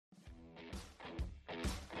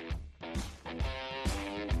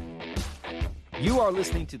You are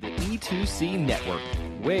listening to the E2C Network,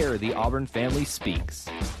 where the Auburn family speaks.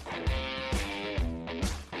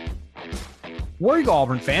 War Eagle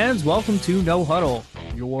Auburn fans, welcome to No Huddle,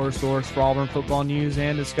 your source for Auburn football news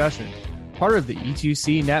and discussion, part of the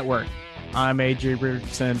E2C Network. I'm AJ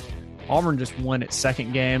Richardson. Auburn just won its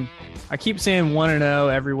second game. I keep saying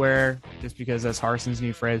 1-0 everywhere just because that's Harson's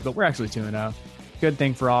new phrase, but we're actually 2-0. Good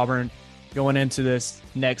thing for Auburn going into this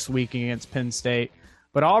next week against Penn State.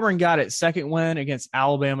 But Auburn got its second win against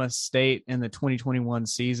Alabama State in the 2021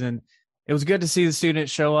 season. It was good to see the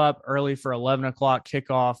students show up early for 11 o'clock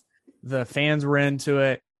kickoff. The fans were into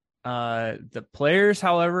it. The players,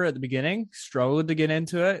 however, at the beginning struggled to get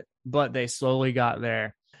into it, but they slowly got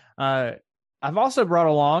there. I've also brought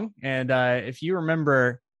along, and if you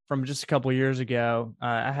remember from just a couple of years ago,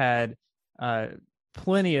 I had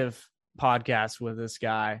plenty of podcasts with this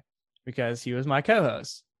guy because he was my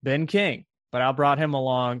co-host, Ben King. But I brought him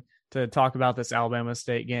along to talk about this Alabama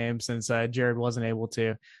State game since Jared wasn't able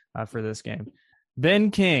to for this game.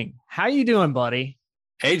 Ben King, how you doing, buddy?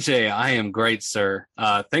 AJ, I am great, sir.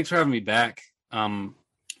 Thanks for having me back.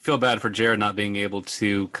 Feel bad for Jared not being able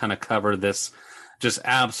to kind of cover this just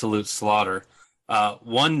absolute slaughter.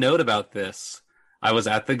 One note about this, I was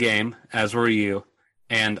at the game, as were you,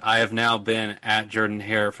 and I have now been at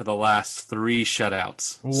Jordan-Hare for the last 3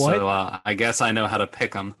 shutouts. What? So I guess I know how to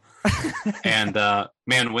pick them. And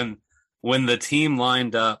man, when the team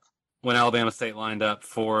lined up, when Alabama State lined up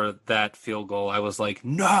for that field goal, I was like,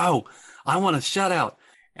 no, I want a shutout.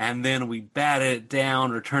 And then we batted it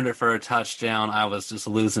down, returned it for a touchdown. I was just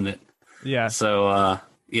losing it. Yeah. So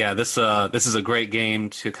this is a great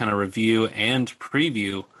game to kind of review and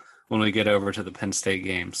preview when we get over to the Penn State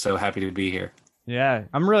game. So happy to be here. Yeah,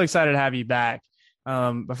 I'm really excited to have you back.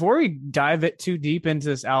 Before we dive it too deep into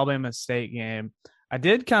this Alabama State game, I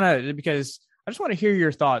did kind of, because I just want to hear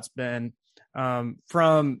your thoughts, Ben,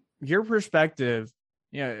 from your perspective.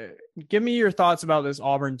 Give me your thoughts about this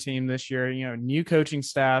Auburn team this year. New coaching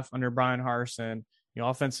staff under Brian Harsin, the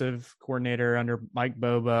offensive coordinator under Mike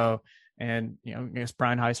Bobo, and I guess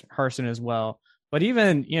Brian Harsin as well. But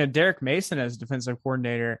even Derek Mason as defensive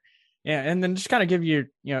coordinator. Yeah, and then just kind of give you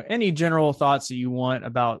any general thoughts that you want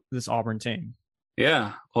about this Auburn team.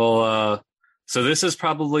 Yeah, well, so this is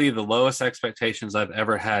probably the lowest expectations I've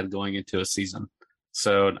ever had going into a season.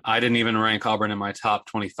 So I didn't even rank Auburn in my top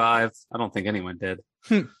 25. I don't think anyone did.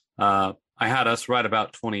 I had us right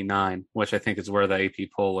about 29, which I think is where the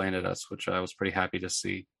AP poll landed us, which I was pretty happy to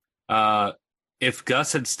see. If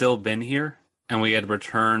Gus had still been here and we had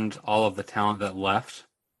returned all of the talent that left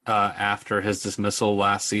after his dismissal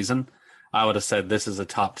last season, I would have said this is a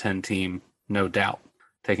top 10 team, no doubt.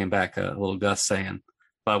 Taking back a little Gus saying.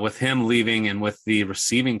 But with him leaving and with the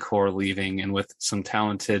receiving core leaving and with some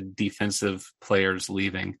talented defensive players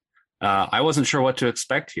leaving, I wasn't sure what to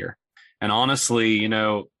expect here. And honestly,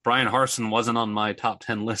 Brian Harsin wasn't on my top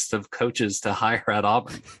 10 list of coaches to hire at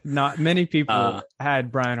Auburn. Not many people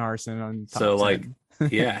had Brian Harsin on top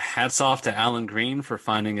 10. Hats off to Alan Green for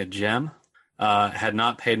finding a gem. Had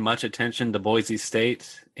not paid much attention to Boise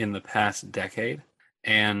State in the past decade.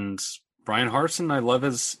 And Brian Harsin, I love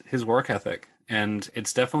his work ethic. And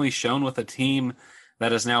it's definitely shown with a team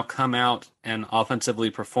that has now come out and offensively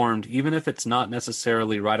performed, even if it's not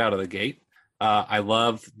necessarily right out of the gate. I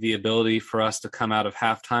love the ability for us to come out of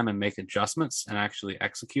halftime and make adjustments and actually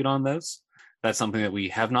execute on those. That's something that we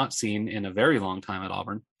have not seen in a very long time at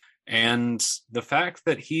Auburn. And the fact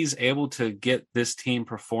that he's able to get this team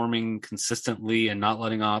performing consistently and not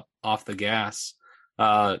letting off the gas,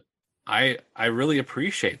 I really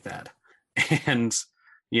appreciate that. And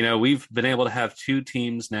we've been able to have 2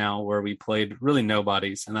 teams now where we played really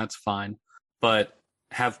nobodies, and that's fine, but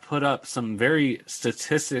have put up some very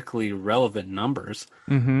statistically relevant numbers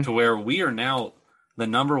to where we are now the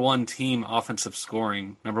number 1 team offensive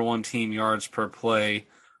scoring, number 1 team yards per play,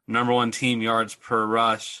 number 1 team yards per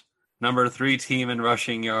rush, number 3 team in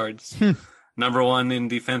rushing yards, number 1 in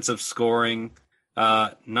defensive scoring,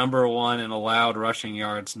 number 1 in allowed rushing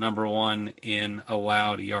yards, number 1 in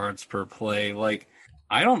allowed yards per play. Like,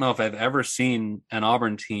 I don't know if I've ever seen an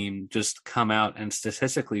Auburn team just come out and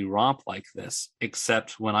statistically romp like this,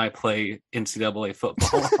 except when I play NCAA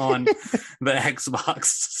football on the Xbox.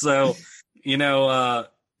 So,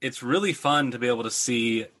 it's really fun to be able to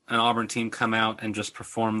see an Auburn team come out and just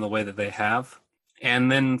perform the way that they have.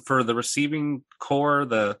 And then for the receiving core,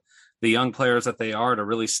 the young players that they are to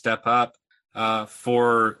really step up,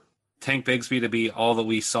 for Tank Bigsby to be all that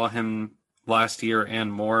we saw him last year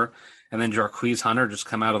and more. And then Jarquez Hunter just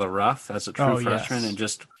come out of the rough as a true freshman and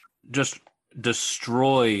just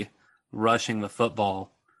destroy rushing the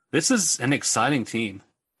football. This is an exciting team.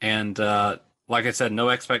 And like I said, no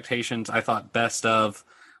expectations. I thought best of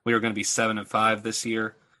we were going to be 7-5 this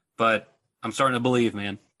year, but I'm starting to believe,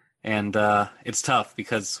 man. And it's tough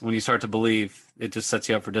because when you start to believe, it just sets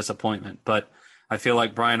you up for disappointment. But I feel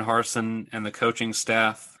like Brian Harsin and the coaching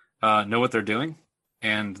staff know what they're doing,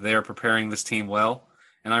 and they're preparing this team well.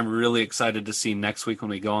 And I'm really excited to see next week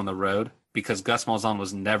when we go on the road, because Gus Malzahn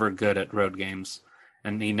was never good at road games,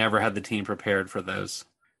 and he never had the team prepared for those.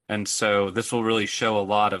 And so this will really show a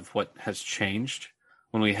lot of what has changed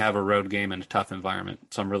when we have a road game in a tough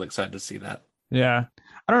environment. So I'm really excited to see that. Yeah.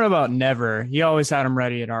 I don't know about never. He always had him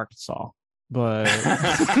ready at Arkansas, but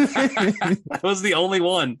that was the only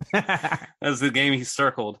one. That was the game he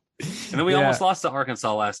circled. And then we almost lost to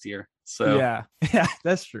Arkansas last year. So yeah,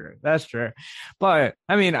 that's true. That's true. But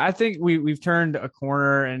I mean, I think we've turned a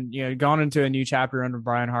corner and, you know, gone into a new chapter under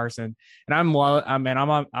Brian Harsin. And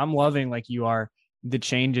I'm loving, like you are, the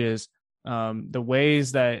changes, the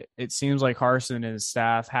ways that it seems like Harsin and his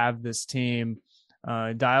staff have this team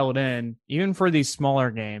dialed in, even for these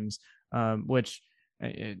smaller games, which,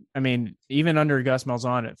 I mean, even under Gus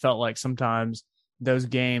Malzahn, it felt like sometimes those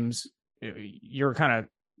games you're kind of,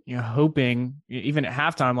 you know, hoping even at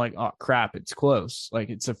halftime, like, oh crap, it's close. Like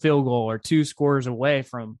it's a field goal or 2 scores away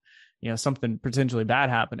from, you know, something potentially bad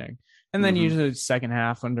happening. And then usually second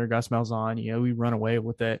half under Gus Malzahn, you know, we run away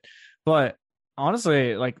with it. But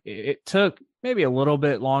honestly, like it took maybe a little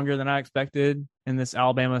bit longer than I expected in this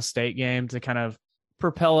Alabama State game to kind of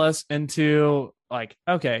propel us into like,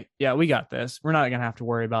 okay, yeah, we got this. We're not going to have to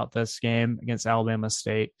worry about this game against Alabama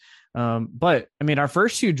State. But I mean, our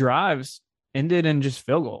first 2 drives ended in just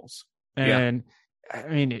field goals. And I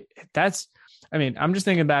mean, I'm just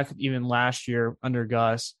thinking back even last year under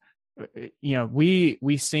Gus, you know,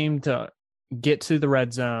 we seemed to get to the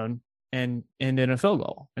red zone and end in a field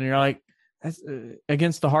goal. And you're like, that's,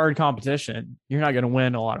 against the hard competition, you're not going to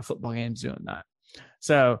win a lot of football games doing that.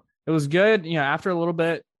 So it was good, you know, after a little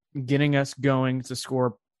bit, getting us going to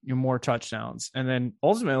score, you know, more touchdowns. And then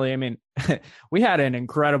ultimately, I mean, we had an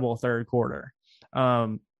incredible third quarter.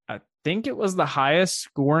 I think it was the highest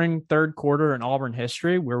scoring third quarter in Auburn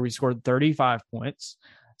history, where we scored 35 points.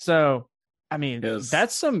 So, I mean,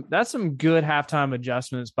 that's some good halftime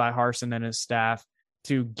adjustments by Harsin and his staff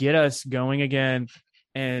to get us going again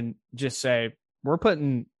and just say, we're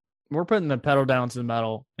putting the pedal down to the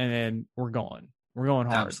metal, and then we're going hard.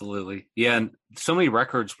 Absolutely. Yeah. And so many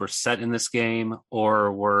records were set in this game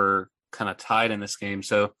or were kind of tied in this game.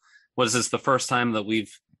 So what is this? The first time that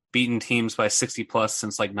we've beaten teams by 60 plus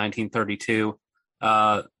since like 1932.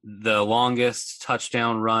 The longest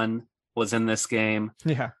touchdown run was in this game.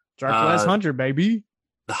 Yeah. Jarquez Hunter, baby.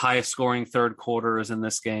 The highest scoring third quarter is in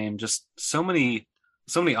this game. Just so many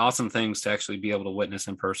awesome things to actually be able to witness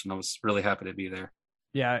in person. I was really happy to be there.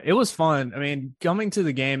 Yeah, it was fun. I mean, coming to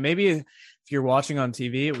the game, maybe if you're watching on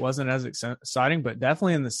TV, it wasn't as exciting, but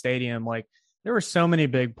definitely in the stadium, like there were so many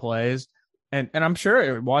big plays. And I'm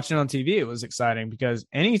sure watching on TV, it was exciting because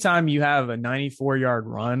anytime you have a 94-yard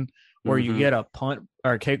run or you get a punt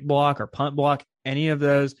or a kick block or punt block, any of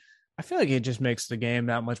those, I feel like it just makes the game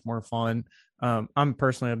that much more fun. I'm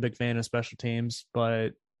personally a big fan of special teams, but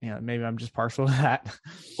yeah, maybe I'm just partial to that.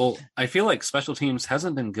 Well, I feel like special teams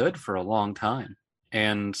hasn't been good for a long time.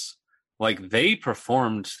 And like they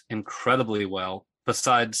performed incredibly well.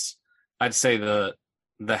 Besides, I'd say the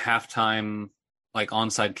halftime like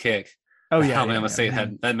onside kick. Oh yeah, Alabama State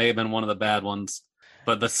had, that may have been one of the bad ones.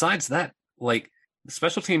 But besides that, like the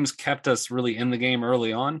special teams kept us really in the game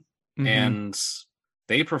early on, and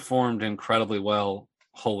they performed incredibly well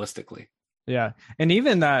holistically. Yeah, and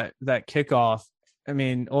even that kickoff, I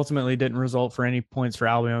mean, ultimately didn't result for any points for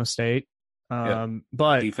Alabama State.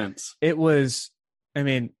 But defense, it was. I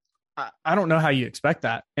mean, I don't know how you expect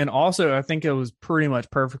that. And also, I think it was pretty much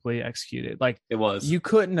perfectly executed. Like it was. You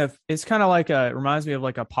couldn't have. It's kind of like it reminds me of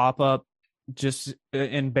like a pop up just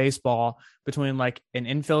in baseball between like an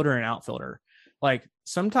infielder and outfielder. Like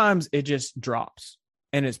sometimes it just drops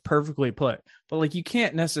and it's perfectly put, but like you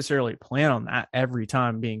can't necessarily plan on that every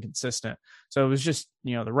time being consistent. So it was just,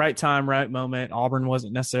 you know, the right time, right moment. Auburn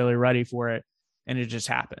wasn't necessarily ready for it, and it just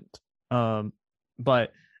happened.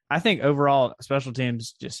 But I think overall special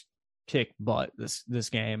teams just kicked butt this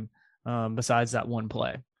game, besides that one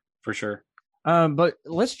play. For sure. But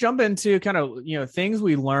let's jump into kind of, you know, things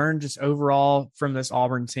we learned just overall from this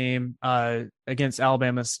Auburn team against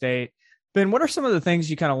Alabama State. Ben, what are some of the things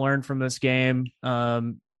you kind of learned from this game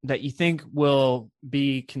that you think will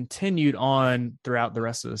be continued on throughout the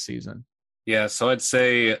rest of the season? Yeah, so I'd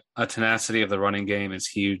say a tenacity of the running game is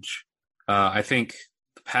huge. I think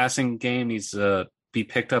the passing game needs to be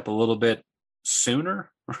picked up a little bit sooner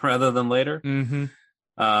rather than later.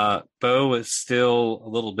 Bo is still a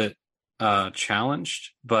little bit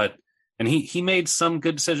challenged, and he made some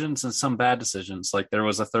good decisions and some bad decisions. Like there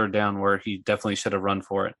was a third down where he definitely should have run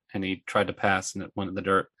for it, and he tried to pass and it went in the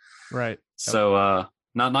dirt. Right. So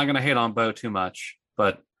not going to hate on Bo too much,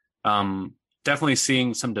 but definitely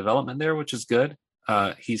seeing some development there, which is good.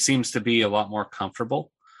 He seems to be a lot more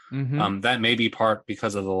comfortable. Mm-hmm. That may be part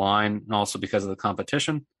because of the line and also because of the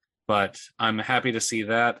competition, but I'm happy to see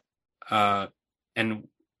that. And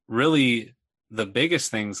really, the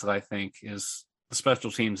biggest things that I think is the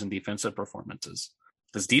special teams and defensive performances.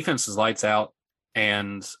 This defense is lights out,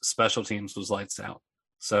 and special teams was lights out.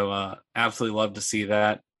 So absolutely love to see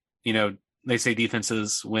that. You know, they say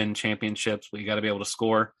defenses win championships, but you got to be able to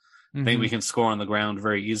score. I think we can score on the ground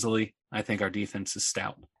very easily. I think our defense is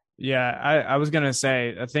stout. Yeah, I was gonna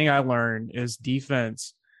say a thing I learned is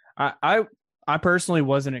defense. I personally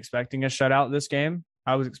wasn't expecting a shutout this game.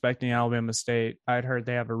 I was expecting Alabama State. I'd heard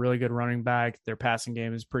they have a really good running back. Their passing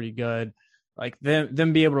game is pretty good. Like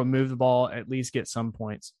them be able to move the ball, at least get some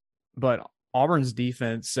points. But Auburn's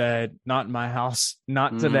defense said, "Not in my house,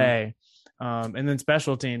 not today." And then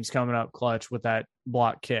special teams coming up clutch with that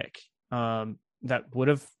block kick that would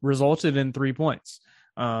have resulted in 3 points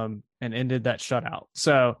and ended that shutout.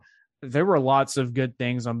 So there were lots of good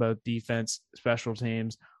things on both defense, special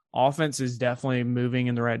teams. Offense is definitely moving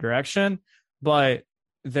in the right direction, but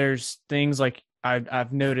there's things like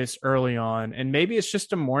I've noticed early on, and maybe it's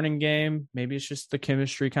just a morning game. Maybe it's just the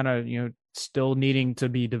chemistry kind of, still needing to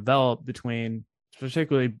be developed between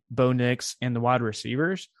particularly Bo Nix and the wide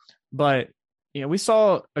receivers. But, we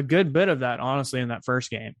saw a good bit of that, honestly, in that first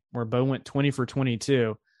game where Bo went 20 for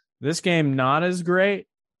 22. This game, not as great,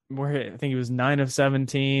 where I think it was 9 of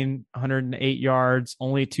 17, 108 yards,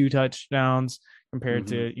 only 2 touchdowns compared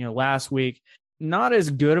to, last week. Not as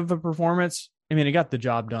good of a performance. I mean, it got the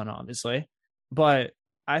job done, obviously. But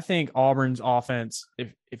I think Auburn's offense,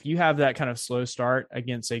 if you have that kind of slow start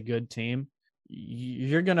against a good team,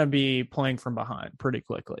 you're going to be playing from behind pretty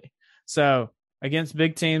quickly. So against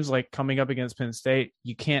big teams, like coming up against Penn State,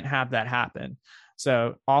 you can't have that happen.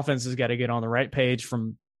 So offense has got to get on the right page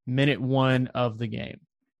from minute 1 of the game.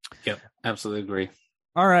 Yep, absolutely agree.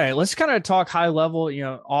 All right, let's kind of talk high level,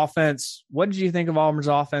 offense. What did you think of Auburn's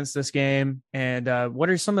offense this game? And what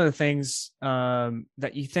are some of the things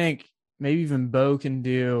that you think maybe even Bo can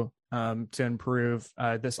do to improve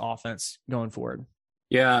this offense going forward?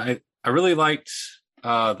 Yeah, I really liked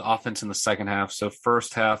the offense in the second half. So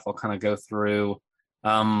first half, I'll kind of go through.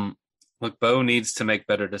 Look, Bo needs to make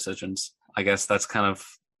better decisions. I guess that's kind of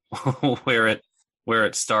where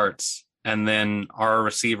it starts. And then our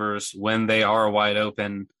receivers, when they are wide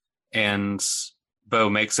open and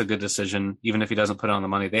Bo makes a good decision, even if he doesn't put it on the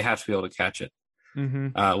money, they have to be able to catch it.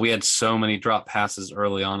 Mm-hmm. We had so many drop passes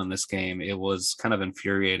early on in this game. It was kind of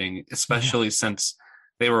infuriating, especially since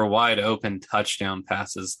they were wide open touchdown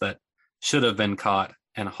passes that should have been caught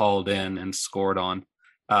and hauled in and scored on.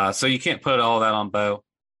 So you can't put all that on Bo.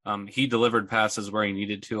 He delivered passes where he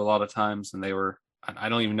needed to a lot of times, and they were, I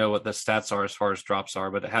don't even know what the stats are as far as drops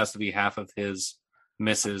are, but it has to be half of his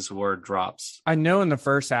misses were drops. I know in the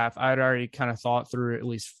first half, I'd already kind of thought through at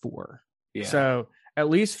least 4. Yeah. So at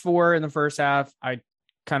least 4 in the first half. I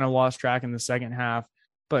kind of lost track in the second half,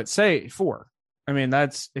 but say 4. I mean,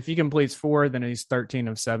 that's, if he completes 4, then he's 13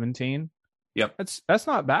 of 17. Yep. That's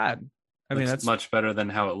not bad. I mean, that's much better than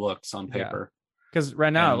how it looks on paper. Because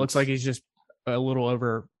right now it looks like he's just a little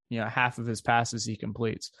over, half of his passes he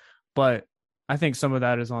completes. But I think some of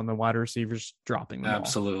that is on the wide receivers dropping the ball.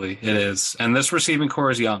 Absolutely, it is. And this receiving core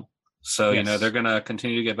is young. So, Yes. They're going to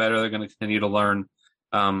continue to get better. They're going to continue to learn.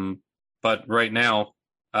 But right now,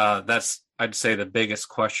 that's, I'd say, the biggest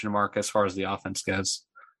question mark as far as the offense goes.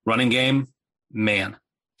 Running game, man,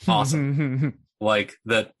 awesome. Like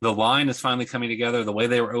the line is finally coming together. The way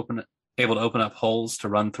they were able to open up holes to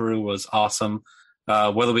run through was awesome.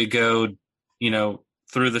 Whether we go,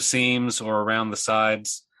 through the seams or around the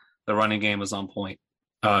sides, the running game was on point.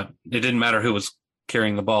 It didn't matter who was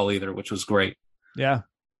carrying the ball either, which was great. Yeah.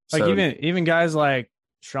 Like even guys like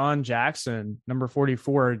Sean Jackson, number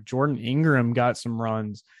 44, Jordan Ingram got some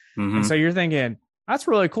runs. Mm-hmm. And so you're thinking, that's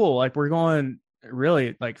really cool. Like we're going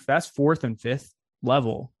really like that's 4th and 5th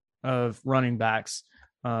level of running backs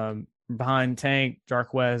behind Tank,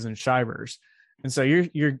 Jarquez, and Shivers. And so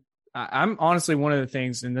I'm honestly one of the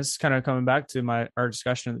things, and this is kind of coming back to our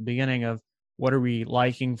discussion at the beginning of what are we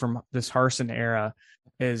liking from this Harsin era,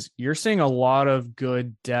 is you're seeing a lot of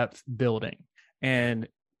good depth building. And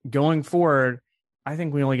going forward, I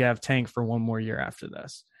think we only have Tank for one more year after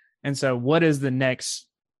this. And so what is the next,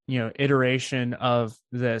 iteration of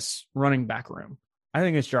this running back room? I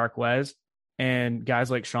think it's Jarquez. and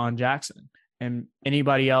guys like Sean Jackson and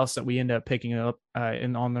anybody else that we end up picking up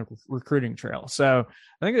on the recruiting trail. So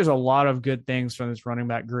I think there's a lot of good things from this running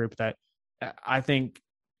back group that I think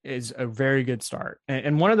is a very good start.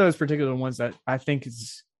 And one of those particular ones that I think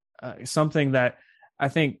is something that I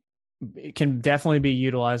think it can definitely be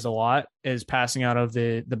utilized a lot is passing out of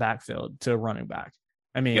the backfield to running back.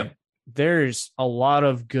 I mean, there's a lot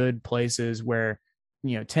of good places where,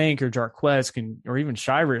 Tank or Jarquez or even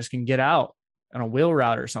Shivers can get out on a wheel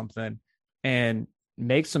route or something and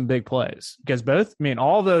make some big plays, because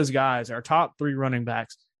all those guys are top 3 running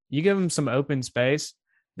backs. You give them some open space,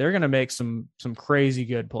 they're going to make some crazy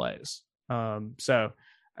good plays. So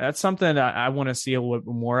that's something that I want to see a little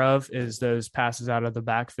bit more of, is those passes out of the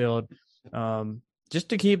backfield, just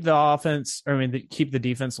to keep the offense, keep the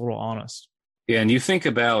defense a little honest. Yeah, and you think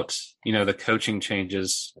about, the coaching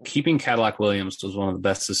changes. Keeping Cadillac Williams was one of the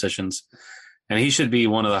best decisions, and he should be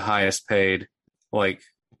one of the highest paid,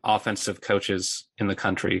 offensive coaches in the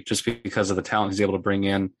country, just because of the talent he's able to bring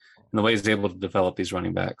in and the way he's able to develop these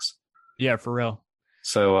running backs. Yeah, for real.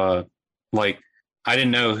 So, I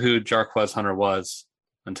didn't know who Jarquez Hunter was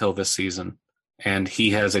until this season, and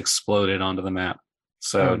he has exploded onto the map.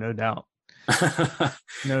 So no doubt.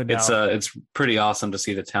 No doubt. It's pretty awesome to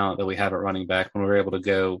see the talent that we have at running back when we're able to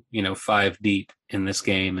go, 5 deep in this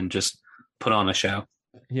game and just put on a show.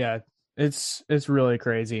 Yeah, it's really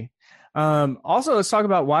crazy. Also, let's talk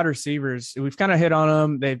about wide receivers. We've kind of hit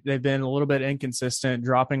on them. They've been a little bit inconsistent,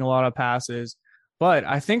 dropping a lot of passes. But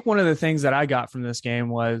I think one of the things that I got from this game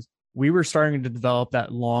was we were starting to develop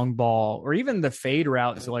that long ball or even the fade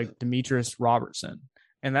route to like Demetrius Robertson.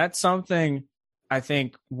 And that's something I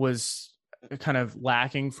think was kind of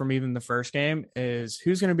lacking from even the first game, is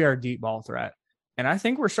who's going to be our deep ball threat. And I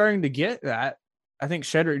think we're starting to get that. I think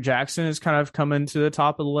Shedrick Jackson is kind of coming to the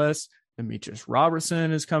top of the list. Demetrius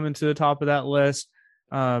Robertson is coming to the top of that list.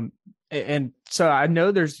 And so I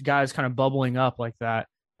know there's guys kind of bubbling up like that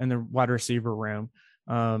in the wide receiver room.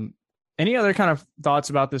 Any other kind of thoughts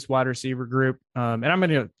about this wide receiver group? And I'm going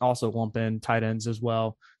to also lump in tight ends as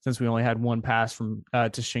well, since we only had one pass from to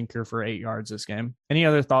Schinker for 8 yards this game. Any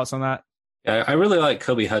other thoughts on that? Yeah, I really like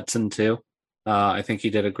Kobe Hudson too. I think he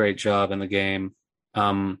did a great job in the game.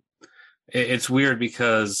 It's weird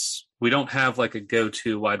because we don't have like a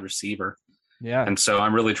go-to wide receiver. Yeah. And so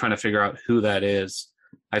I'm really trying to figure out who that is.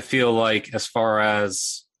 I feel like as far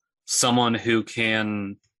as someone who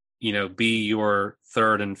can, be your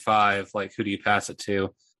 3rd and 5, like who do you pass it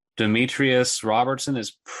to? Demetrius Robertson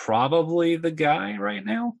is probably the guy right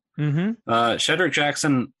now. Mm-hmm. Shedrick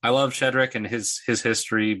Jackson, I love Shedrick and his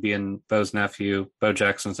history being Bo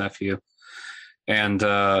Jackson's nephew. And,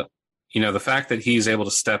 the fact that he's able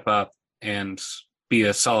to step up and be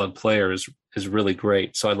a solid player is really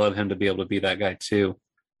great. So I'd love him to be able to be that guy too.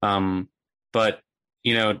 But,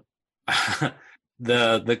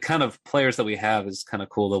 the kind of players that we have is kind of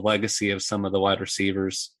cool. The legacy of some of the wide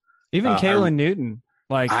receivers. Even Kalen Newton.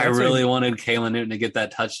 I really wanted Kalen Newton to get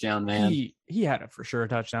that touchdown, man. He had it for sure, a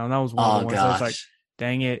touchdown. That was one of the ones I was like,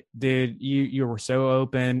 dang it, dude, you were so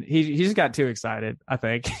open. He just got too excited, I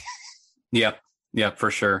think. Yep,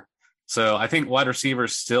 for sure. So I think wide receiver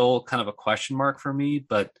is still kind of a question mark for me,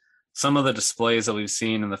 but some of the displays that we've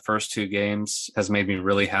seen in the first 2 games has made me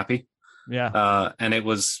really happy. Yeah. And it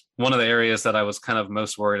was one of the areas that I was kind of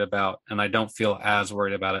most worried about, and I don't feel as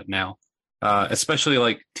worried about it now. Especially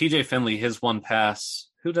like TJ Finley, his one pass.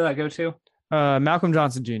 Who did that go to? Malcolm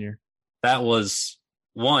Johnson Jr. That was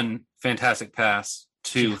 1 fantastic pass,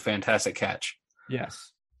 2 fantastic catch.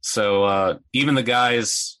 Yes. So even the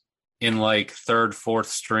guys in like 3rd, 4th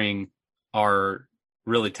string are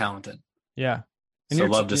really talented. Yeah. And so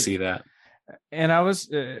love to see that. And I was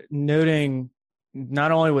noting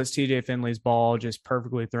not only was TJ Finley's ball just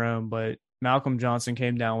perfectly thrown, but Malcolm Johnson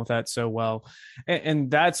came down with that so well. And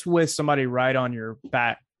that's with somebody right on your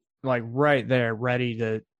back, like right there, ready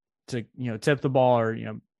to tip the ball or,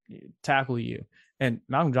 tackle you. And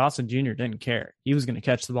Malcolm Johnson Jr. didn't care. He was going to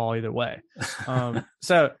catch the ball either way.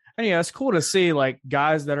 So it's cool to see like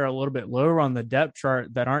guys that are a little bit lower on the depth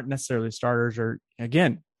chart that aren't necessarily starters or,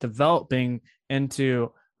 again, developing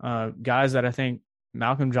into guys that I think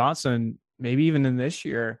Malcolm Johnson, maybe even in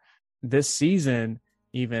this season,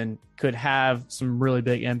 even could have some really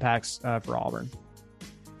big impacts for Auburn.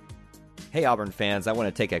 Hey, Auburn fans, I want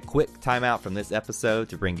to take a quick timeout from this episode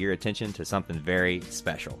to bring your attention to something very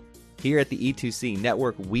special. Here at the E2C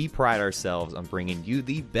Network, we pride ourselves on bringing you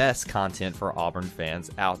the best content for Auburn fans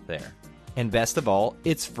out there. And best of all,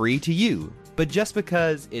 it's free to you. But just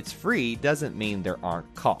because it's free doesn't mean there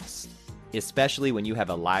aren't costs, especially when you have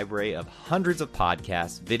a library of hundreds of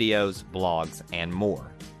podcasts, videos, blogs, and more.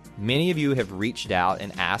 Many of you have reached out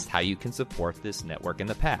and asked how you can support this network in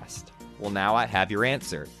the past. Well, now I have your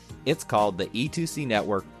answer. It's called the E2C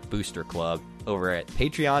Network Booster Club over at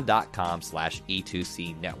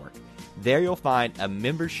patreon.com/E2C Network. There you'll find a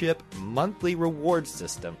membership monthly reward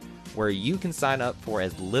system where you can sign up for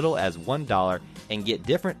as little as $1 and get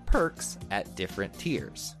different perks at different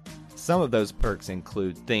tiers. Some of those perks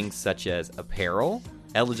include things such as apparel,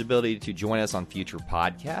 eligibility to join us on future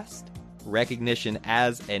podcasts, recognition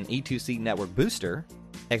as an E2C Network booster,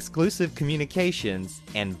 exclusive communications,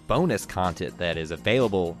 and bonus content that is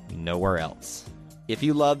available nowhere else. If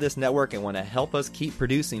you love this network and want to help us keep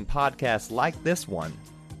producing podcasts like this one,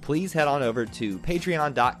 please head on over to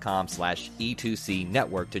patreon.com/E2C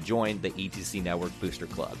Network to join the E2C Network Booster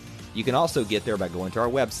Club. You can also get there by going to our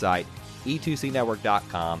website,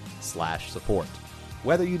 e2cnetwork.com/support.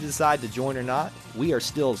 Whether you decide to join or not, we are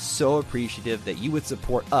still so appreciative that you would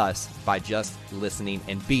support us by just listening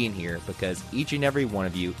and being here, because each and every one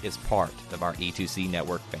of you is part of our E2C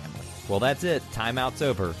Network family. Well, that's it. Timeout's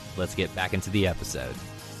over. Let's get back into the episode.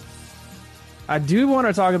 I do want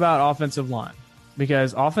to talk about offensive line,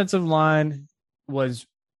 because offensive line was,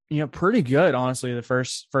 pretty good, honestly, the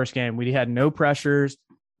first game. We had no pressures.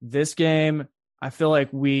 This game, I feel like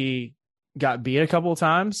we got beat a couple of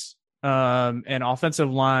times, and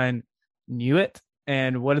offensive line knew it.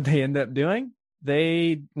 And what did they end up doing?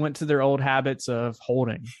 They went to their old habits of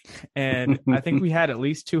holding. And I think we had at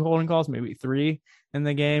least 2 holding calls, maybe 3 in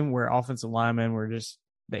the game, where offensive linemen were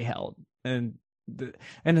they held. And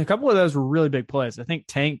a couple of those were really big plays. I think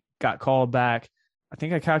Tank got called back. I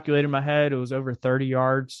think I calculated in my head it was over 30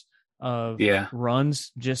 yards of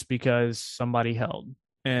runs just because somebody held.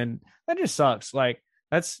 And that just sucks. Like,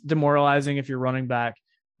 that's demoralizing if you're running back,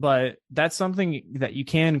 but that's something that you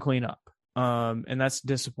can clean up. And that's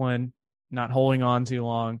discipline, not holding on too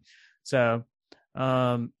long. So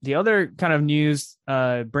the other kind of news,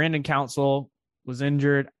 Brandon Council was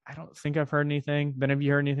injured. I don't think I've heard anything. Ben, have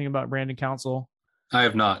you heard anything about Brandon Council? I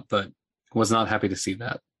have not, but was not happy to see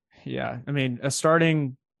that. Yeah. I mean, a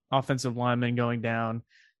starting offensive lineman going down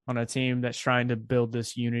on a team that's trying to build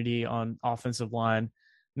this unity on offensive line,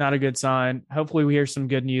 not a good sign. Hopefully we hear some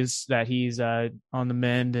good news that he's on the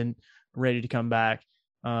mend and ready to come back.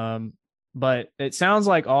 But it sounds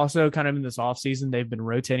like also kind of in this offseason, they've been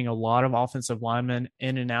rotating a lot of offensive linemen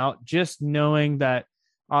in and out, just knowing that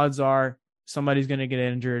odds are somebody's going to get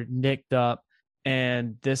injured, nicked up.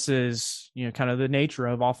 And this is, kind of the nature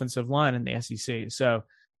of offensive line in the SEC. So,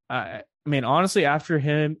 I mean, honestly, after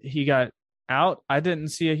he got out, I didn't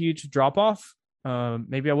see a huge drop off.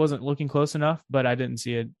 Maybe I wasn't looking close enough, but I didn't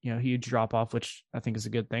see a huge drop off, which I think is a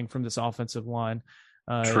good thing from this offensive line.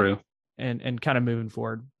 True. And kind of moving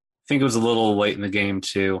forward. I think it was a little late in the game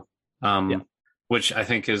too, which I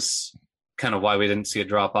think is kind of why we didn't see a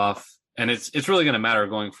drop off. And it's really going to matter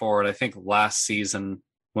going forward. I think last season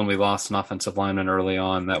when we lost an offensive lineman early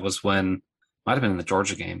on, that was when, might have been in the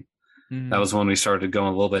Georgia game. That was when we started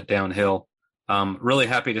going a little bit downhill. Really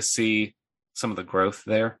happy to see some of the growth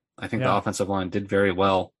there. I think the offensive line did very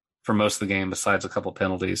well for most of the game, besides a couple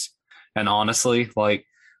penalties. And honestly, like,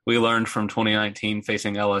 we learned from 2019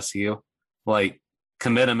 facing LSU, like,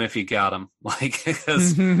 commit them if you got them, like,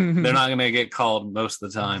 because they're not going to get called most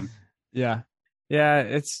of the time. Yeah.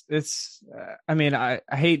 It's. I mean, I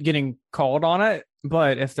hate getting called on it,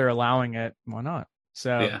 but if they're allowing it, why not?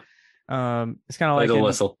 So, it's kind of like the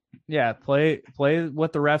whistle. Yeah, play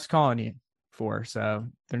what the ref's calling you for. So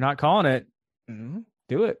they're not calling it. Do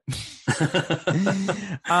it.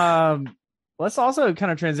 Let's also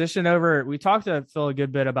kind of transition over. We talked to Phil a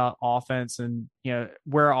good bit about offense and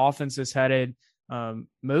where offense is headed.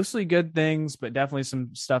 Mostly good things, but definitely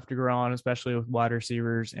some stuff to grow on, especially with wide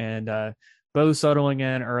receivers and Bo settling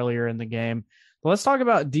in earlier in the game. But let's talk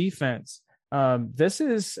about defense. This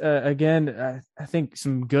is again, I think,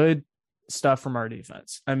 some good stuff from our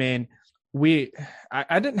defense. I mean,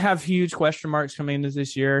 I didn't have huge question marks coming into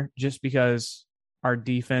this year just because our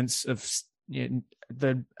defense of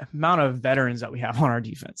the amount of veterans that we have on our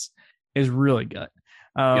defense is really good.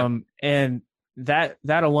 And that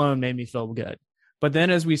alone made me feel good. But then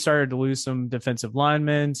as we started to lose some defensive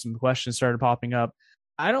linemen, some questions started popping up.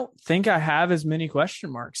 I don't think I have as many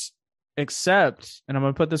question marks, except, and I'm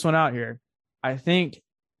going to put this one out here, I think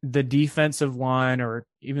the defensive line or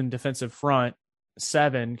even defensive front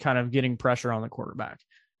 7 kind of getting pressure on the quarterback,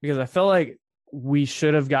 because I feel like we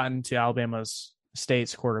should have gotten to Alabama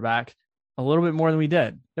State's quarterback a little bit more than we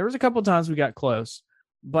did. There was a couple of times we got close,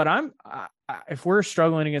 but if we're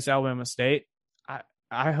struggling against Alabama State,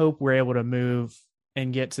 I hope we're able to move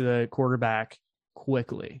and get to the quarterback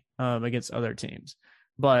quickly against other teams.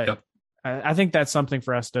 But I think that's something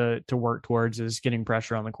for us to work towards, is getting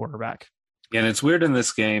pressure on the quarterback. And it's weird in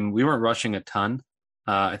this game. We weren't rushing a ton.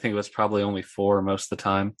 I think it was probably only 4 most of the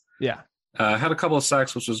time. Yeah. Had a couple of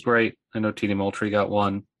sacks, which was great. I know TD Moultrie got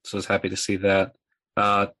one, so I was happy to see that.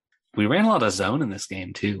 We ran a lot of zone in this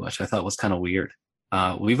game too, which I thought was kind of weird.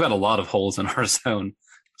 We've got a lot of holes in our zone.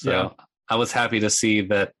 So I was happy to see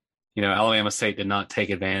that, Alabama State did not take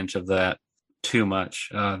advantage of that too much.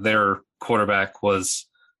 Their quarterback was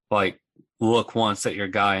like, look once at your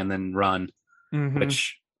guy and then run,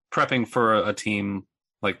 which prepping for a team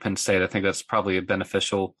like Penn State, I think that's probably a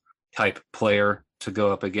beneficial type player to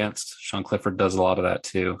go up against. Sean Clifford does a lot of that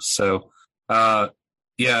too. So,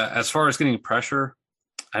 as far as getting pressure,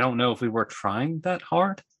 I don't know if we were trying that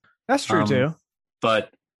hard. That's true too.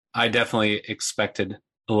 But I definitely expected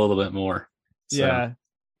a little bit more. So. Yeah.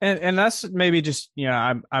 And that's maybe just,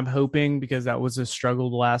 I'm hoping, because that was a struggle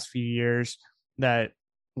the last few years, that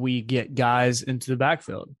we get guys into the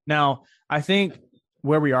backfield. Now, I think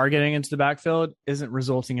where we are getting into the backfield isn't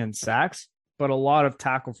resulting in sacks, but a lot of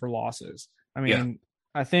tackle for losses. I mean,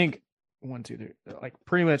 I think 1, 2, 3, like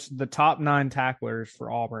pretty much the top 9 tacklers for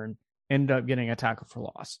Auburn end up getting a tackle for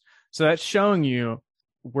loss. So that's showing you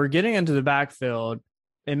we're getting into the backfield.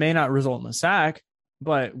 It may not result in a sack,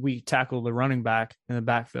 but we tackle the running back in the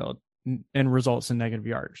backfield and results in negative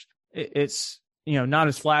yards. It's, not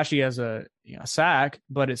as flashy as a sack,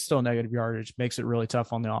 but it's still negative yardage, makes it really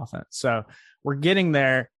tough on the offense. So we're getting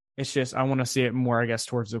there. It's just, I want to see it more, I guess,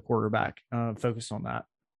 towards the quarterback, focused on that.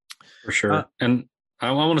 For sure. And I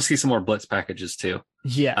want to see some more blitz packages too.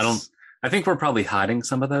 Yes. I think we're probably hiding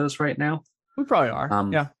some of those right now. We probably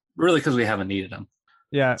are. Really, because we haven't needed them.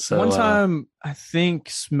 Yeah. So, one time, I think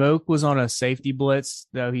Smoke was on a safety blitz,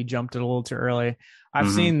 though he jumped it a little too early.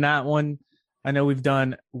 I've seen that one. I know we've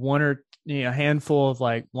done one or a handful of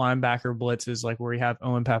like linebacker blitzes, like where we have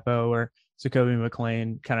Owen Papo or Zakoby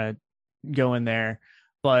McClain kind of go in there,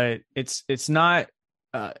 but it's not.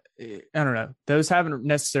 I don't know. Those haven't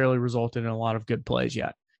necessarily resulted in a lot of good plays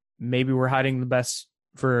yet. Maybe we're hiding the best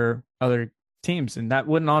for other teams, and that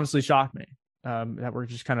wouldn't honestly shock me. That we're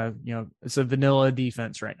just kind of, it's a vanilla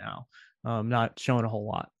defense right now, not showing a whole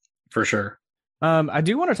lot. For sure. I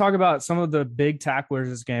do want to talk about some of the big tacklers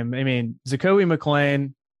this game. I mean, Zakoby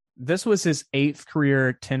McClain, this was his 8th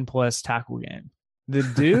career 10-plus tackle game. The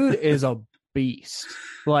dude is a beast.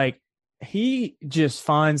 Like, he just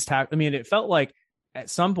finds tackle. I mean, it felt like at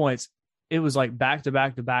some points it was like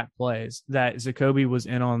back-to-back-to-back plays that Zakoby was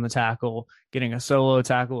in on the tackle, getting a solo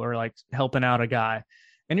tackle or like helping out a guy.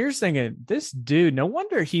 And you're just thinking, this dude, no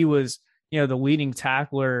wonder he was, the leading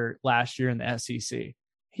tackler last year in the SEC.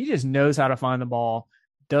 He just knows how to find the ball,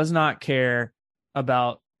 does not care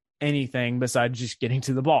about anything besides just getting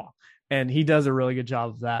to the ball. And he does a really good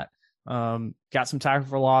job of that. Got some tackle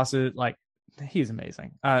for losses. Like, he's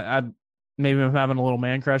amazing. I maybe I'm having a little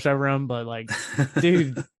man crush over him, but like,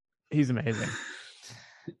 dude, he's amazing.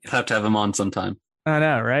 You'll have to have him on sometime. I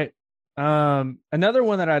know, right? Another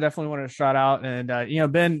one that I definitely want to shout out,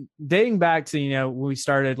 and Ben, dating back to when we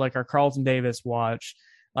started like our Carlton Davis watch,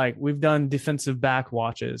 like we've done defensive back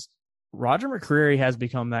watches. Roger McCreary has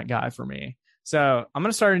become that guy for me. So I'm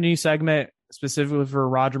going to start a new segment specifically for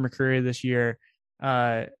Roger McCreary this year.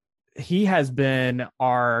 He has been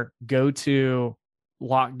our go-to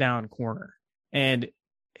lockdown corner, and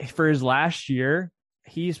for his last year,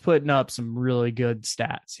 he's putting up some really good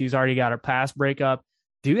stats. He's already got a pass breakup.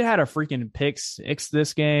 Dude had a freaking pick 6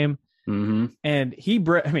 this game. And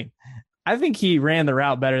I think he ran the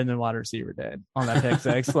route better than the wide receiver did on that pick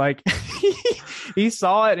 6. Like, he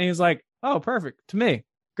saw it and he's like, oh, perfect to me.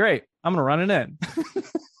 Great. I'm going to run it in.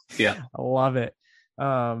 Yeah. I love it.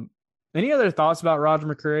 Any other thoughts about Roger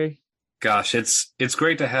McCreary? Gosh, it's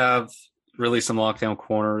great to have really some lockdown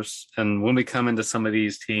corners. And when we come into some of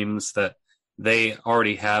these teams that they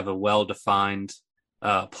already have a well-defined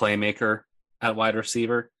playmaker at wide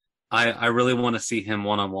receiver, I really want to see him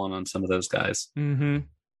one-on-one on some of those guys.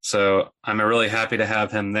 So I'm really happy to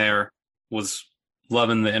have him there. Was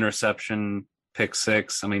loving the interception, pick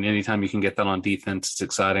 6. I mean, anytime you can get that on defense, it's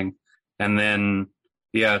exciting. And then,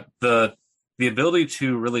 the ability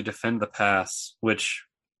to really defend the pass, which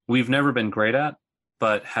we've never been great at,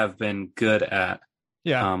 but have been good at.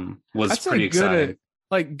 Was pretty exciting.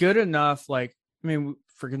 Good enough. Like, I mean,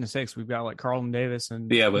 for goodness sakes, we've got like Carlton Davis and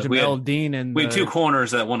but Jamel Dean, and we had 2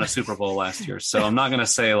 corners that won a Super Bowl last year. So I'm not going to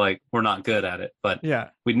say like we're not good at it, but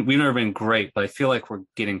we've never been great. But I feel like we're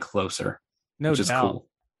getting closer, which is cool.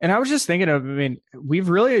 And I was just thinking we've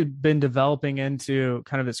really been developing into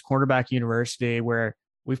kind of this cornerback university where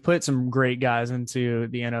we've put some great guys into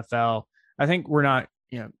the NFL. I think we're not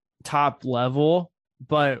top level,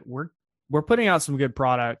 but we're we're putting out some good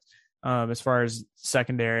product as far as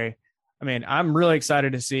secondary. I mean, I'm really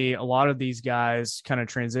excited to see a lot of these guys kind of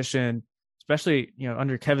transition, especially,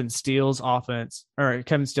 under Kevin Steele's offense or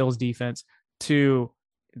Kevin Steele's defense to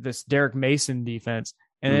this Derek Mason defense.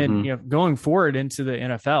 And then, going forward into the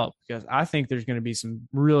NFL, because I think there's going to be some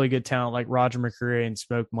really good talent like Roger McCreary and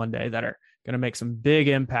Smoke Monday that are going to make some big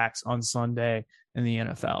impacts on Sunday in the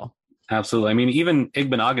NFL. Absolutely. I mean, even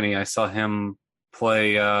Igbenogany, I saw him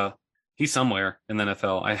play. He's somewhere in the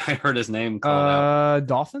NFL. I heard his name called out.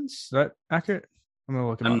 Dolphins? Is that accurate? I'm going to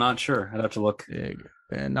look him up. I'm not sure. I'd have to look.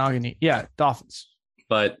 Igbenogany. Yeah, Dolphins.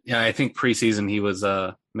 But yeah, I think preseason he was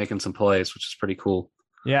making some plays, which is pretty cool.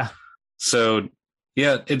 Yeah. So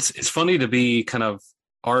yeah, it's funny to be kind of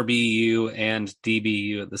RBU and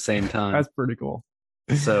DBU at the same time. That's pretty cool.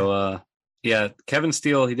 So yeah, Kevin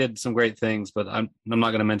Steele, he did some great things, but I'm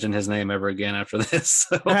not going to mention his name ever again after this.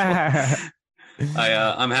 So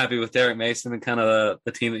I'm happy with Derek Mason and kind of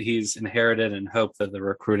the team that he's inherited, and hope that the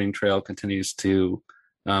recruiting trail continues to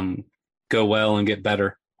go well and get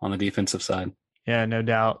better on the defensive side. Yeah, no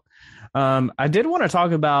doubt. I did want to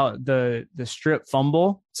talk about the strip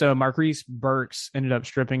fumble. So Marquise Burks ended up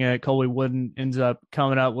stripping it. Coley Wooden ends up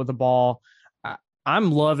coming up with the ball.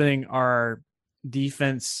 I'm loving our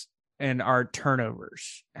defense and our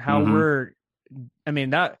turnovers. How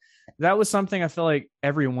that was something I feel like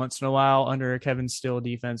every once in a while under a Kevin Steele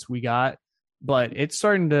defense we got, but it's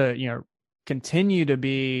starting to, continue to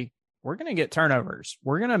be, we're going to get turnovers.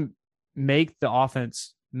 We're going to make the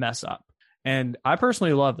offense mess up. And I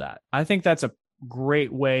personally love that. I think that's a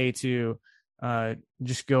great way to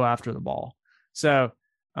just go after the ball. So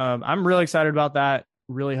I'm really excited about that.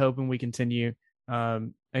 Really hoping we continue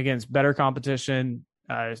against better competition,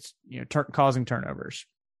 causing turnovers.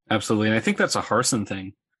 Absolutely. And I think that's a Harsin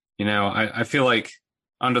thing. I feel like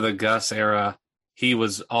under the Gus era, he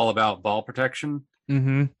was all about ball protection,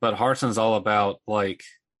 but Harsin's all about like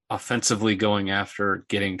offensively going after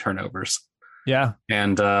getting turnovers. Yeah.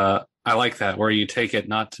 And I like that, where you take it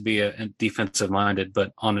not to be a defensive minded,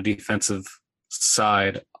 but on a defensive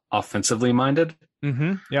side, offensively minded.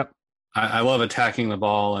 Yep. I love attacking the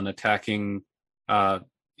ball and attacking, the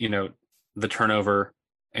turnover,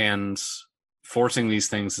 and forcing these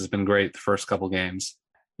things has been great the first couple games.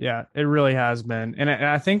 Yeah, it really has been. And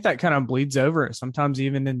I think that kind of bleeds over sometimes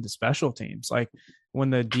even into special teams. Like when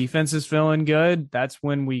the defense is feeling good, that's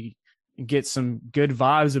when we get some good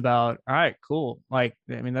vibes about, all right, cool. Like,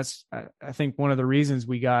 I mean, that's, I think one of the reasons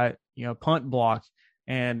we got, punt block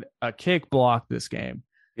and a kick block this game.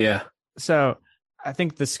 Yeah. So I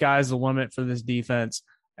think the sky's the limit for this defense.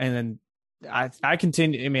 And then I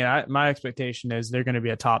continue. I mean, my expectation is they're going to be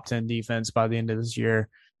a top 10 defense by the end of this year,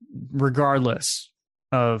 regardless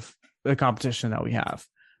of the competition that we have.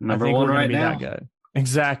 Number I think one we're right be now. That good.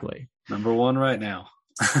 Exactly. Number one right now.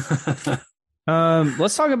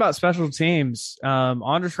 Let's talk about special teams.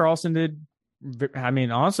 Anders Carlson did,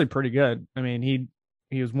 honestly pretty good. I mean,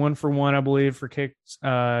 he was 1 for 1, I believe, for kicks. He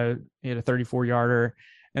had a 34-yarder.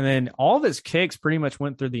 And then all of his kicks pretty much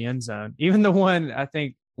went through the end zone. Even the one, I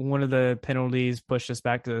think one of the penalties pushed us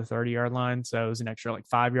back to the 30-yard line. So it was an extra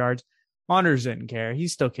 5 yards. Anders didn't care. He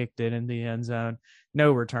still kicked it in the end zone.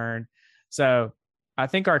 No return. So I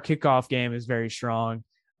think our kickoff game is very strong.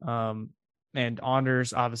 And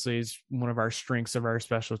Anders obviously is one of our strengths of our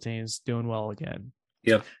special teams, doing well again.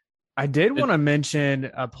 Yep. I did want to mention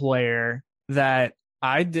a player that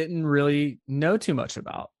I didn't really know too much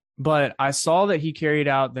about, but I saw that he carried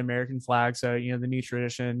out the American flag. So, the new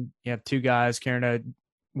tradition, you have two guys carrying a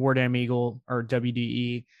War Damn Eagle or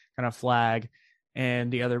WDE kind of flag,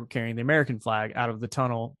 and the other carrying the American flag out of the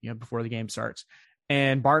tunnel, before the game starts.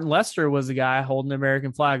 And Barton Lester was the guy holding the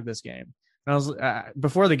American flag this game. And I was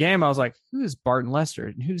before the game, I was like, who is Barton Lester?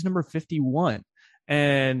 And who's number 51?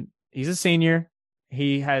 And he's a senior.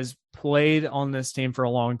 He has played on this team for a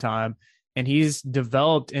long time, and he's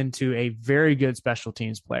developed into a very good special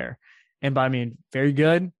teams player. And by very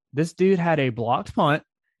good, this dude had a blocked punt.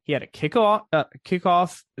 He had a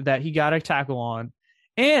kickoff that he got a tackle on.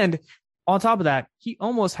 And on top of that, he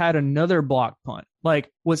almost had another blocked punt,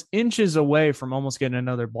 was inches away from almost getting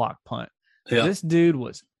another blocked punt. Yeah. This dude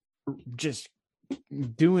was just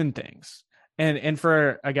doing things. And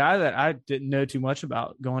for a guy that I didn't know too much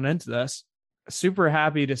about going into this, super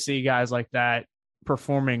happy to see guys like that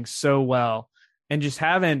performing so well and just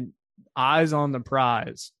having eyes on the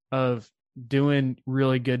prize of doing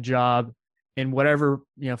really good job in whatever,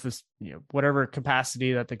 whatever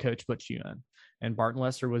capacity that the coach puts you in. And Barton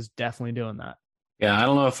Lester was definitely doing that. Yeah. I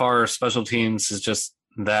don't know if our special teams is just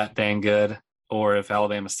that dang good or if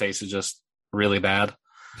Alabama State is just really bad.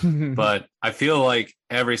 But I feel like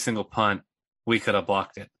every single punt we could have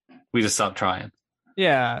blocked it. We just stopped trying.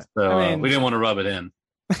 Yeah. So I mean, we didn't want to rub it in.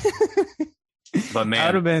 But man, that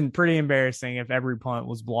would have been pretty embarrassing if every punt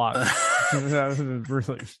was blocked. That would have been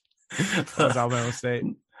really was Alabama State.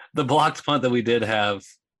 The blocked punt that we did have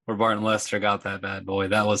where Barton Lester got that bad boy,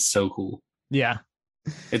 that was so cool. Yeah.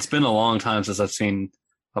 It's been a long time since I've seen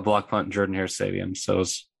a block punt in Jordan Hare Stadium, so I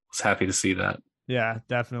was happy to see that. Yeah,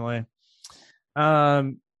 definitely.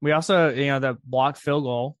 We also, the blocked field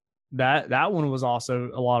goal, that one was also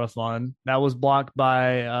a lot of fun. That was blocked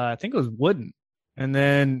by, I think it was Wooden, and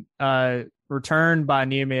then returned by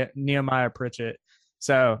Nehemiah Pritchett.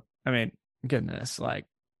 So, I mean, goodness, like,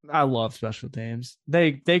 I love special teams.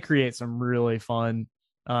 They create some really fun,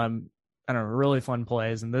 really fun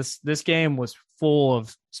plays. And this game was full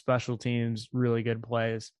of special teams, really good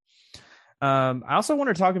plays. I also want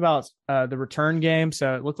to talk about the return game.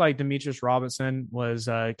 So it looked like Demetrius Robinson was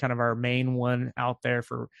kind of our main one out there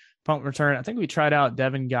for punt return. I think we tried out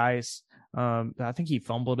Devin Geis. I think he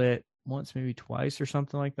fumbled it once, maybe twice or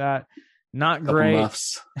something like that. Not great.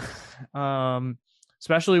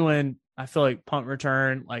 Especially when I feel like punt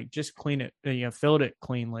return, like just clean it, filled it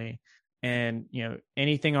cleanly. And,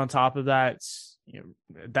 anything on top of that,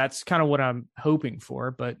 that's kind of what I'm hoping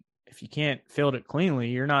for. But if you can't field it cleanly,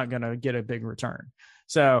 you're not going to get a big return.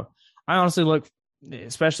 So I honestly look,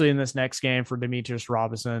 especially in this next game, for Demetrius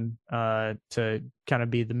Robinson to kind of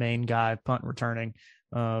be the main guy punt returning.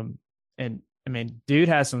 And I mean, dude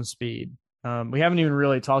has some speed. We haven't even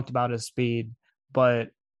really talked about his speed, but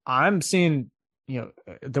I'm seeing,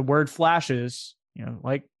 the word flashes,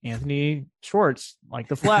 like Anthony Schwartz, like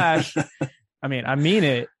the Flash. I mean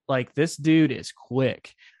it. Like, this dude is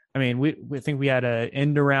quick. I mean, we think we had a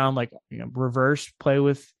end around, like, reverse play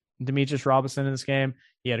with Demetrius Robinson in this game.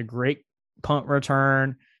 He had a great punt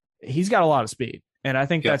return. He's got a lot of speed, and I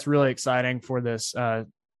think that's really exciting for this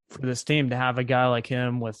team to have a guy like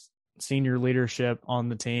him with senior leadership on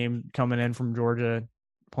the team, coming in from Georgia,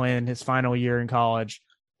 playing his final year in college.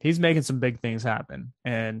 He's making some big things happen,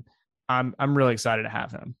 and I'm really excited to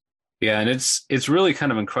have him. Yeah, and it's really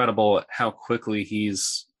kind of incredible how quickly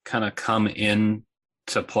he's kind of come in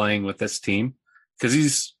to playing with this team, because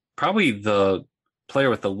he's probably the player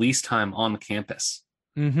with the least time on campus.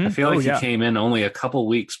 Mm-hmm. I feel like he came in only a couple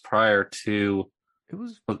weeks prior to.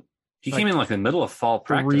 He came in like in the middle of fall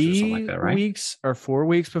practice or something like that, right? 3 weeks or 4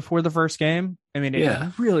 weeks before the first game. I mean,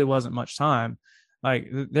 it really wasn't much time. Like,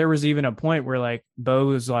 there was even a point where, like, Bo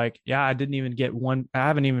was like, I didn't even get one. I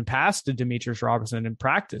haven't even passed to Demetrius Robinson in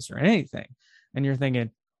practice or anything. And you're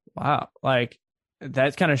thinking, wow, like,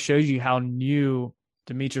 that kind of shows you how new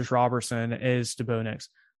Demetrius Robertson is to Bo Nix.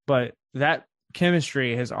 But that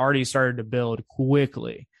chemistry has already started to build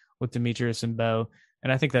quickly with Demetrius and Bo.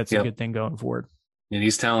 And I think that's a good thing going forward. And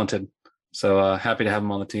he's talented. So happy to have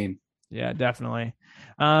him on the team. Yeah, definitely.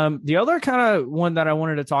 The other kind of one that I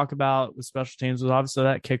wanted to talk about with special teams was obviously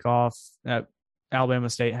that kickoff that Alabama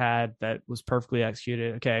State had that was perfectly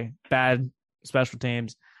executed. Okay, bad special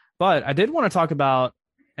teams. But I did want to talk about,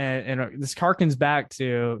 and this harkens back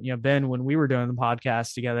to, Ben, when we were doing the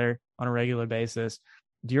podcast together on a regular basis.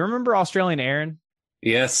 Do you remember Australian Aaron?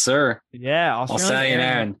 Yes, sir. Yeah, Australian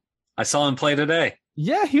Aaron. I saw him play today.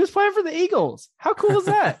 Yeah, he was playing for the Eagles. How cool is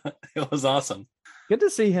that? It was awesome. Good to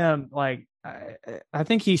see him. Like, I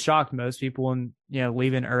think he shocked most people in,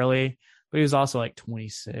 leaving early, but he was also like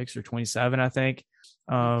 26 or 27, I think.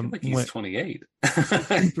 I feel like he's 28.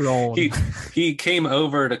 Super old. He came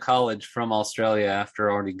over to college from Australia after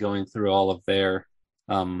already going through all of their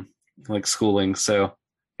schooling. So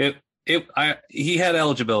he had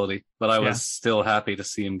eligibility, but I was still happy to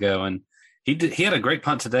see him go. And he had a great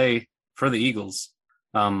punt today for the Eagles.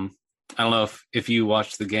 I don't know if you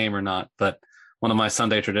watched the game or not, but one of my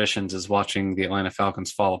Sunday traditions is watching the Atlanta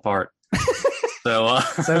Falcons fall apart. So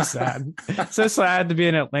sad. So sad to be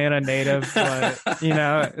an Atlanta native, but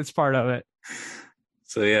it's part of it.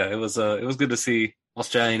 So yeah, it was good to see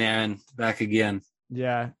Australian Aaron back again.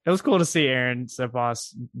 Yeah, it was cool to see Aaron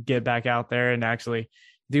Sipos get back out there and actually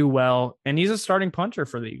do well. And he's a starting punter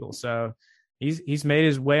for the Eagles, so he's made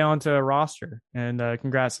his way onto a roster. And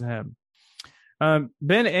congrats to him.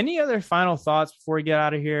 Ben, any other final thoughts before we get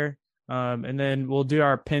out of here? And then we'll do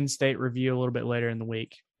our Penn State review a little bit later in the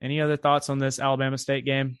week. Any other thoughts on this Alabama State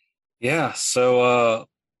game? Yeah. So,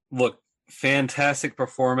 look, fantastic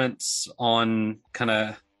performance on kind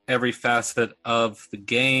of every facet of the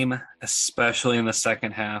game, especially in the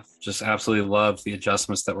second half. Just absolutely loved the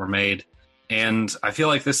adjustments that were made. And I feel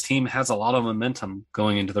like this team has a lot of momentum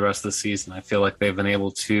going into the rest of the season. I feel like they've been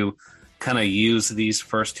able to kind of use these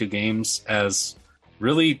first two games as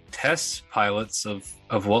really test pilots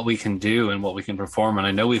of what we can do and what we can perform. And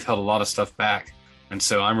I know we've held a lot of stuff back. And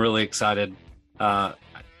so I'm really excited.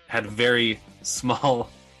 Had very small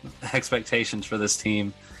expectations for this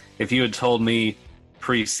team. If you had told me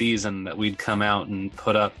preseason that we'd come out and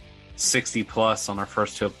put up 60 plus on our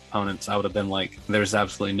first two opponents, I would have been like, there's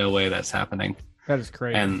absolutely no way that's happening. That is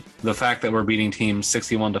crazy. And the fact that we're beating teams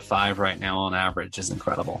 61-5 right now on average is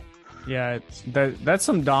incredible. Yeah, that's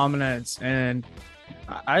some dominance, and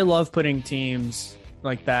I love putting teams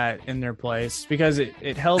like that in their place because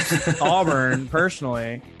it helps Auburn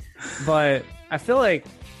personally. But I feel like,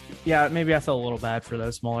 yeah, maybe I feel a little bad for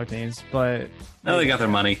those smaller teams, but no, they got their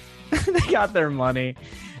money. They got their money.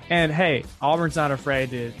 And hey, Auburn's not afraid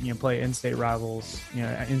to play in-state rivals,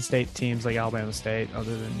 in-state teams like Alabama State.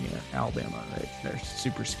 Other than Alabama, they're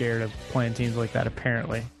super scared of playing teams like that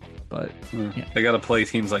apparently. But they got to play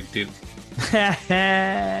teams like Duke. That's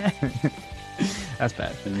bad.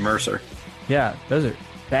 And Mercer. Yeah, those are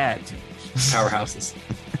bad teams. Powerhouses.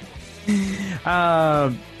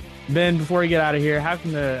 Ben, before we get out of here, how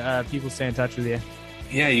can the people stay in touch with you?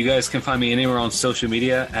 Yeah, you guys can find me anywhere on social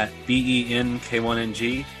media at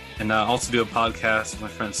BENK1NG. And also do a podcast with my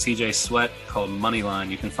friend CJ Sweat called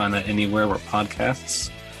Moneyline. You can find that anywhere where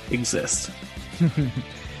podcasts exist.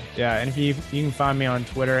 Yeah, and if you can find me on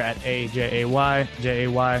Twitter at AJAY,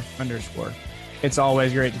 _. It's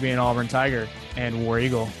always great to be an Auburn Tiger, and War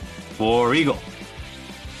Eagle. War Eagle.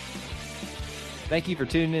 Thank you for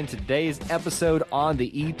tuning in to today's episode on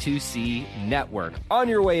the E2C Network. On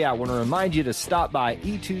your way out, I want to remind you to stop by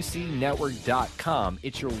e2cnetwork.com.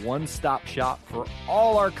 It's your one-stop shop for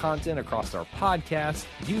all our content across our podcast,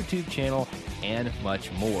 YouTube channel, and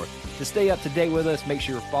much more. To stay up to date with us, make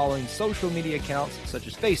sure you're following social media accounts such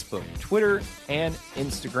as Facebook, Twitter, and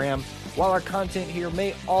Instagram. While our content here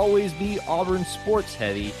may always be Auburn sports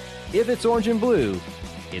heavy, if it's orange and blue,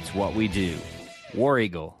 it's what we do. War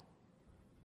Eagle.